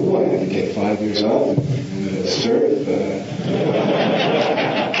 oh boy, I can take 5 years off and surf.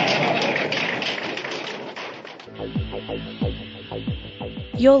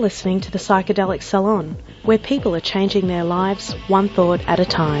 You're listening to the Psychedelic Salon, where people are changing their lives one thought at a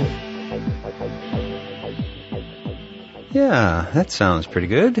time. Yeah, that sounds pretty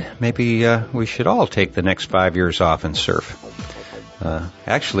good. Maybe we should all take the next 5 years off and surf.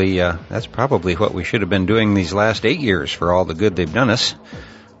 Actually, that's probably what we should have been doing these last 8 years for all the good they've done us.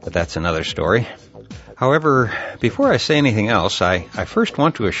 But that's another story. However, before I say anything else, I first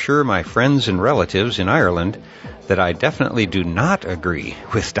want to assure my friends and relatives in Ireland that I definitely do not agree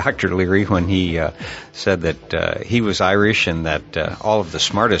with Dr. Leary when he said that he was Irish and that all of the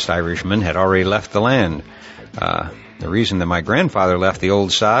smartest Irishmen had already left the land. The reason that my grandfather left the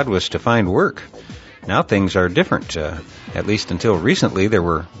old sod was to find work. Now things are different. At least until recently, there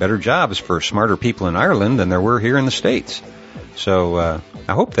were better jobs for smarter people in Ireland than there were here in the States. So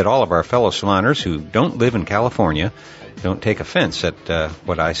I hope that all of our fellow saloners who don't live in California don't take offense at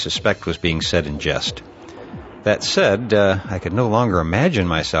what I suspect was being said in jest. That said, I could no longer imagine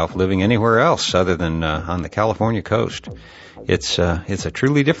myself living anywhere else other than on the California coast. It's a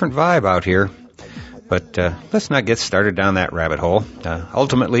truly different vibe out here. But let's not get started down that rabbit hole.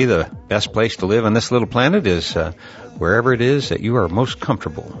 Ultimately, the best place to live on this little planet is wherever it is that you are most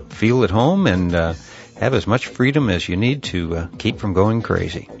comfortable. Feel at home and have as much freedom as you need to keep from going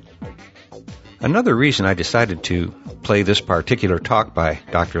crazy. Another reason I decided to play this particular talk by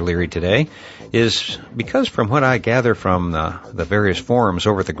Dr. Leary today is because from what I gather from the various forums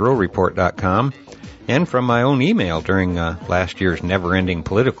over at thegrowreport.com and from my own email during last year's never-ending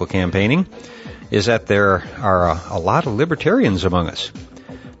political campaigning, is that there are a lot of libertarians among us.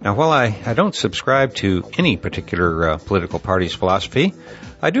 Now, while I don't subscribe to any particular political party's philosophy,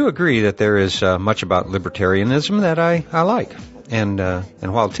 I do agree that there is much about libertarianism that I like. And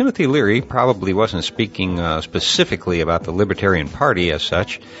while Timothy Leary probably wasn't speaking specifically about the Libertarian Party as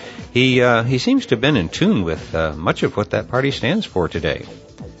such, he seems to have been in tune with much of what that party stands for today.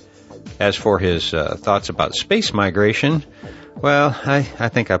 As for his thoughts about space migration, well, I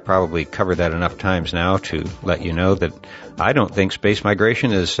think I've probably covered that enough times now to let you know that I don't think space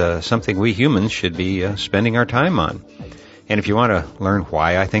migration is something we humans should be spending our time on. And if you want to learn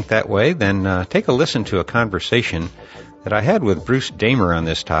why I think that way, then take a listen to a conversation that I had with Bruce Damer on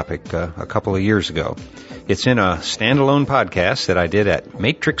this topic a couple of years ago. It's in a standalone podcast that I did at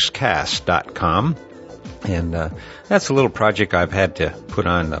matrixcast.com. And that's a little project I've had to put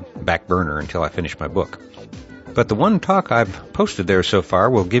on the back burner until I finish my book. But the one talk I've posted there so far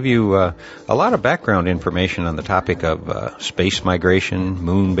will give you a lot of background information on the topic of space migration,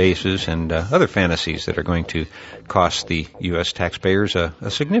 moon bases, and other fantasies that are going to cost the U.S. taxpayers a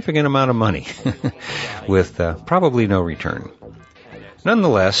significant amount of money with probably no return.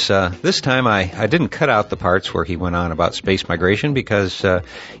 Nonetheless, this time I didn't cut out the parts where he went on about space migration because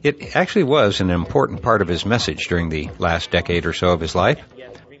it actually was an important part of his message during the last decade or so of his life.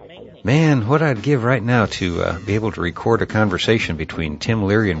 Man, what I'd give right now to be able to record a conversation between Tim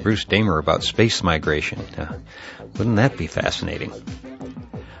Leary and Bruce Damer about space migration. Wouldn't that be fascinating?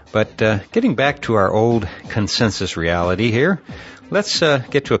 But getting back to our old consensus reality here, let's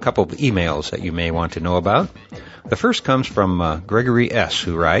get to a couple of emails that you may want to know about. The first comes from Gregory S.,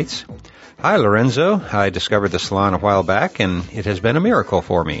 who writes, "Hi, Lorenzo. I discovered the salon a while back, and it has been a miracle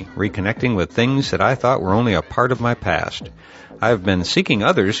for me, reconnecting with things that I thought were only a part of my past. I've been seeking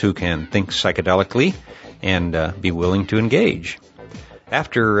others who can think psychedelically and be willing to engage.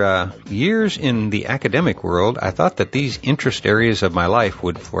 After years in the academic world, I thought that these interest areas of my life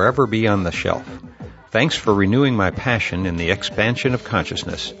would forever be on the shelf. Thanks for renewing my passion in the expansion of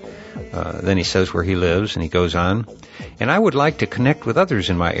consciousness." Then he says where he lives, and he goes on, "And I would like to connect with others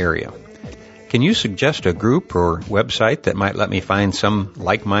in my area. Can you suggest a group or website that might let me find some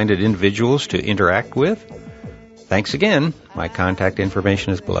like-minded individuals to interact with? Thanks again. My contact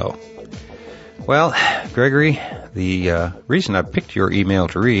information is below." Well, Gregory, the reason I picked your email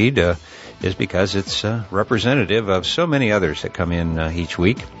to read is because it's representative of so many others that come in each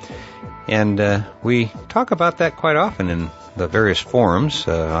week. And we talk about that quite often in the various forums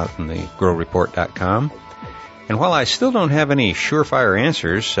on the growreport.com. And while I still don't have any surefire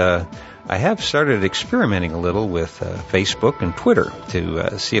answers, I have started experimenting a little with Facebook and Twitter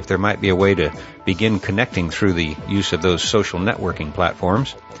to see if there might be a way to begin connecting through the use of those social networking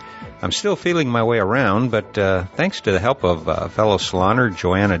platforms. I'm still feeling my way around, but thanks to the help of fellow saloner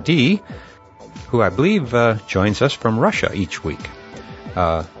Joanna D., who I believe joins us from Russia each week.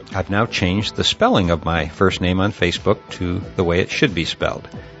 I've now changed the spelling of my first name on Facebook to the way it should be spelled,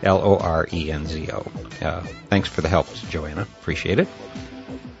 Lorenzo. Thanks for the help, Joanna. Appreciate it.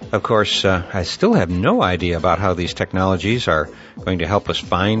 Of course, I still have no idea about how these technologies are going to help us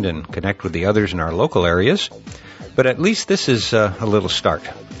find and connect with the others in our local areas, but at least this is a little start.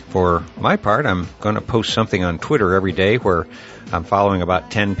 For my part, I'm going to post something on Twitter every day where I'm following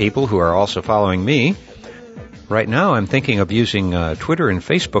about 10 people who are also following me. Right now, I'm thinking of using Twitter and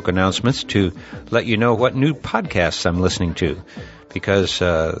Facebook announcements to let you know what new podcasts I'm listening to, because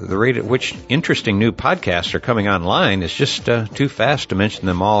the rate at which interesting new podcasts are coming online is just too fast to mention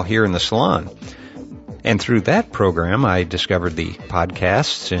them all here in the salon. And through that program, I discovered the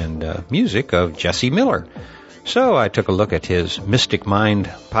podcasts and music of Jesse Miller. So I took a look at his Mystic Mind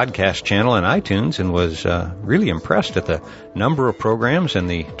podcast channel in iTunes and was really impressed at the number of programs and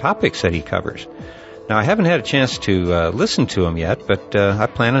the topics that he covers. Now, I haven't had a chance to listen to him yet, but I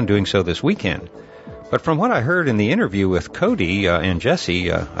plan on doing so this weekend. But from what I heard in the interview with Cody and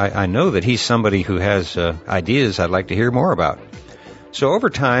Jesse, I know that he's somebody who has ideas I'd like to hear more about. So over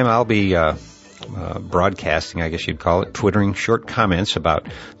time, I'll be broadcasting, I guess you'd call it, twittering short comments about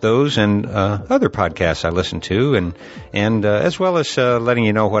those and other podcasts I listen to, and as well as letting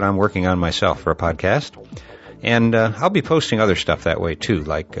you know what I'm working on myself for a podcast. And I'll be posting other stuff that way, too,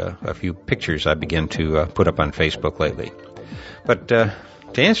 like a few pictures I begin to put up on Facebook lately. But to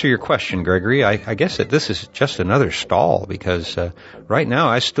answer your question, Gregory, I guess that this is just another stall, because right now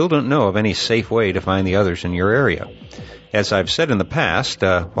I still don't know of any safe way to find the others in your area. As I've said in the past,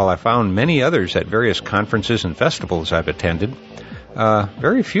 while I found many others at various conferences and festivals I've attended,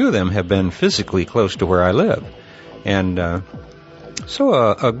 very few of them have been physically close to where I live. And so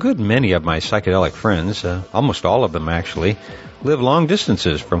a good many of my psychedelic friends, almost all of them actually, live long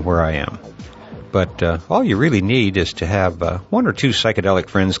distances from where I am. But all you really need is to have one or two psychedelic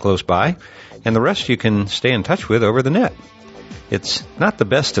friends close by, and the rest you can stay in touch with over the net. It's not the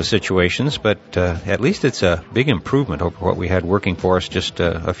best of situations, but at least it's a big improvement over what we had working for us just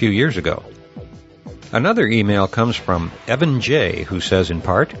a few years ago. Another email comes from Evan J., who says in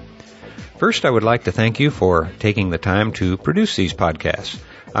part, "First, I would like to thank you for taking the time to produce these podcasts.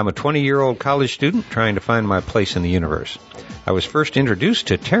 I'm a 20-year-old college student trying to find my place in the universe. I was first introduced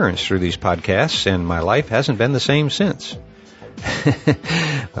to Terence through these podcasts, and my life hasn't been the same since."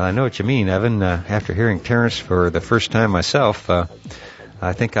 Well, I know what you mean, Evan. After hearing Terence for the first time myself,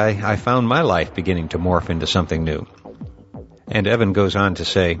 I think I found my life beginning to morph into something new. And Evan goes on to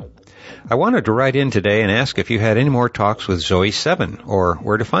say, "I wanted to write in today and ask if you had any more talks with Zoe 7, or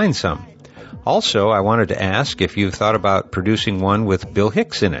where to find some. Also, I wanted to ask if you've thought about producing one with Bill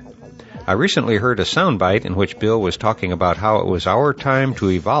Hicks in it. I recently heard a soundbite in which Bill was talking about how it was our time to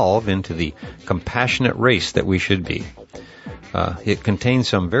evolve into the compassionate race that we should be. It contains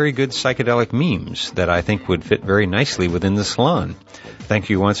some very good psychedelic memes that I think would fit very nicely within the salon. Thank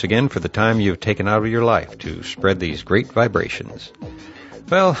you once again for the time you've taken out of your life to spread these great vibrations.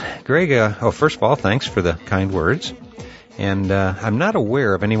 Well, Greg, first of all, thanks for the kind words. And I'm not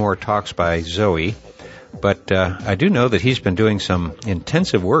aware of any more talks by Zoe, but I do know that he's been doing some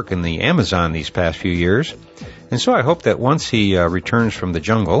intensive work in the Amazon these past few years. And so I hope that once he returns from the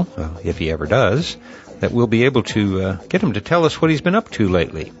jungle, if he ever does, that we'll be able to get him to tell us what he's been up to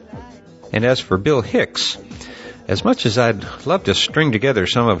lately. And as for Bill Hicks, as much as I'd love to string together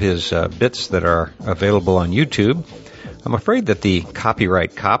some of his bits that are available on YouTube, I'm afraid that the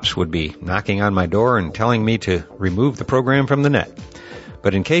copyright cops would be knocking on my door and telling me to remove the program from the net.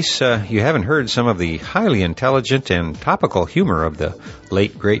 But in case you haven't heard some of the highly intelligent and topical humor of the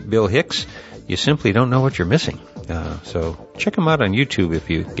late, great Bill Hicks, you simply don't know what you're missing. So check him out on YouTube if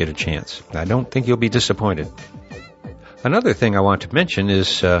you get a chance. I don't think you'll be disappointed. Another thing I want to mention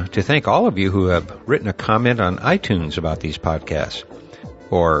is to thank all of you who have written a comment on iTunes about these podcasts,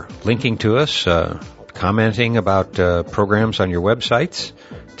 or linking to us, commenting about programs on your websites,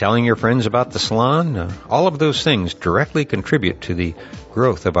 telling your friends about the salon. All of those things directly contribute to the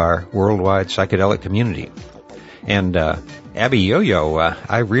growth of our worldwide psychedelic community. And Abby Yo-Yo,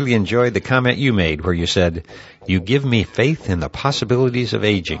 I really enjoyed the comment you made where you said, "You give me faith in the possibilities of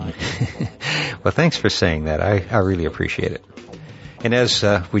aging." Well, thanks for saying that. I really appreciate it. And as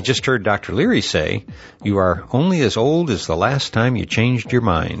we just heard Dr. Leary say, you are only as old as the last time you changed your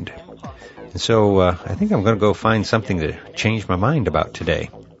mind. And so I think I'm going to go find something to change my mind about today.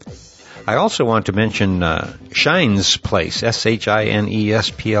 I also want to mention Shine's Place,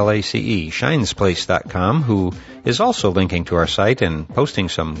 ShineSplace, shinesplace.com, who is also linking to our site and posting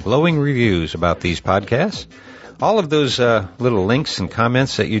some glowing reviews about these podcasts. All of those little links and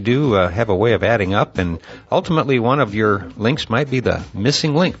comments that you do have a way of adding up, and ultimately one of your links might be the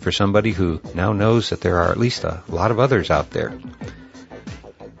missing link for somebody who now knows that there are at least a lot of others out there.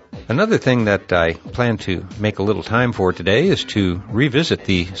 Another thing that I plan to make a little time for today is to revisit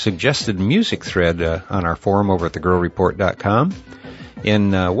the suggested music thread on our forum over at thegirlreport.com.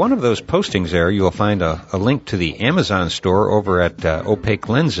 In one of those postings there, you'll find a link to the Amazon store over at Opaque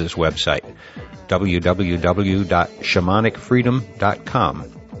Lens's website, www.shamanicfreedom.com.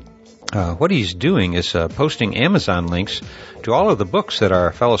 What he's doing is posting Amazon links to all of the books that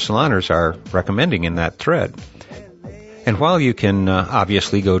our fellow saloners are recommending in that thread. And while you can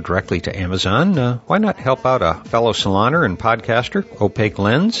obviously go directly to Amazon, why not help out a fellow saloner and podcaster, Opaque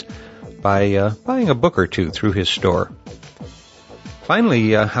Lens, by buying a book or two through his store.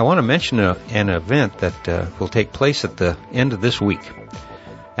 Finally, I want to mention an event that will take place at the end of this week.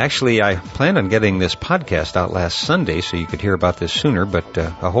 Actually, I planned on getting this podcast out last Sunday so you could hear about this sooner, but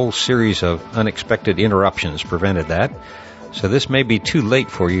a whole series of unexpected interruptions prevented that. So this may be too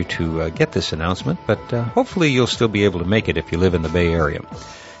late for you to get this announcement, but hopefully you'll still be able to make it if you live in the Bay Area.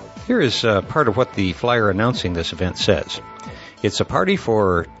 Here is part of what the flyer announcing this event says. It's a party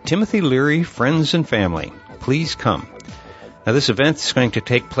for Timothy Leary, friends and family. Please come. Now this event is going to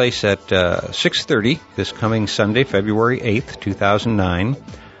take place at 6:30 this coming Sunday, February 8th, 2009,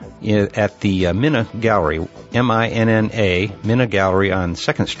 at the Minna Gallery, M-I-N-N-A, Minna Gallery on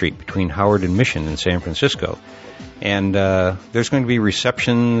 2nd Street between Howard and Mission in San Francisco. And there's going to be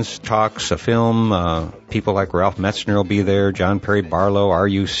receptions, talks, a film. People like Ralph Metzner will be there, John Perry Barlow, Are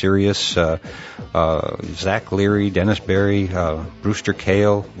You Serious? Zach Leary, Dennis Berry, Brewster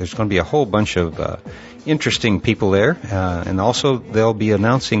Kahle. There's going to be a whole bunch of interesting people there. And also they'll be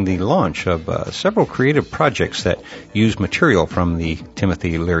announcing the launch of several creative projects that use material from the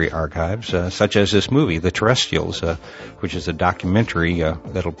Timothy Leary archives, such as this movie, The Terrestrials, which is a documentary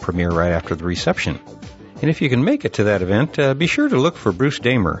that'll premiere right after the reception. And if you can make it to that event, be sure to look for Bruce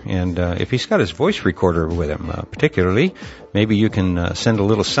Damer. And if he's got his voice recorder with him, particularly, maybe you can send a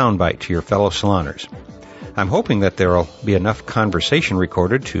little soundbite to your fellow saloners. I'm hoping that there will be enough conversation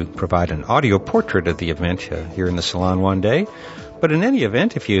recorded to provide an audio portrait of the event here in the salon one day. But in any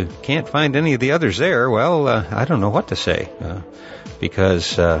event, if you can't find any of the others there, well, I don't know what to say,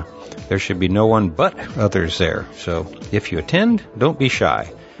 because there should be no one but others there. So if you attend, don't be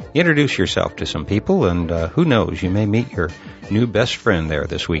shy. Introduce yourself to some people, and who knows, you may meet your new best friend there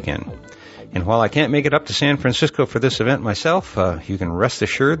this weekend. And while I can't make it up to San Francisco for this event myself, you can rest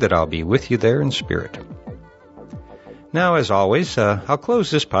assured that I'll be with you there in spirit. Now, as always, I'll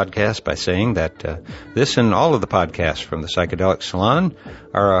close this podcast by saying that this and all of the podcasts from the Psychedelic Salon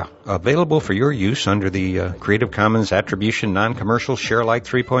are available for your use under the Creative Commons Attribution Non-Commercial Share-alike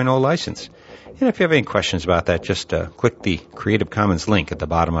 3.0 license. And if you have any questions about that, just click the Creative Commons link at the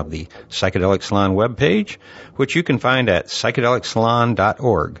bottom of the Psychedelic Salon webpage, which you can find at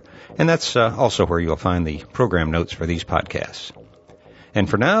psychedelicsalon.org. And that's also where you'll find the program notes for these podcasts. And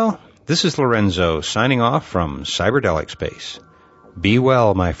for now, this is Lorenzo signing off from Cyberdelic Space. Be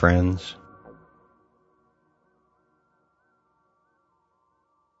well, my friends.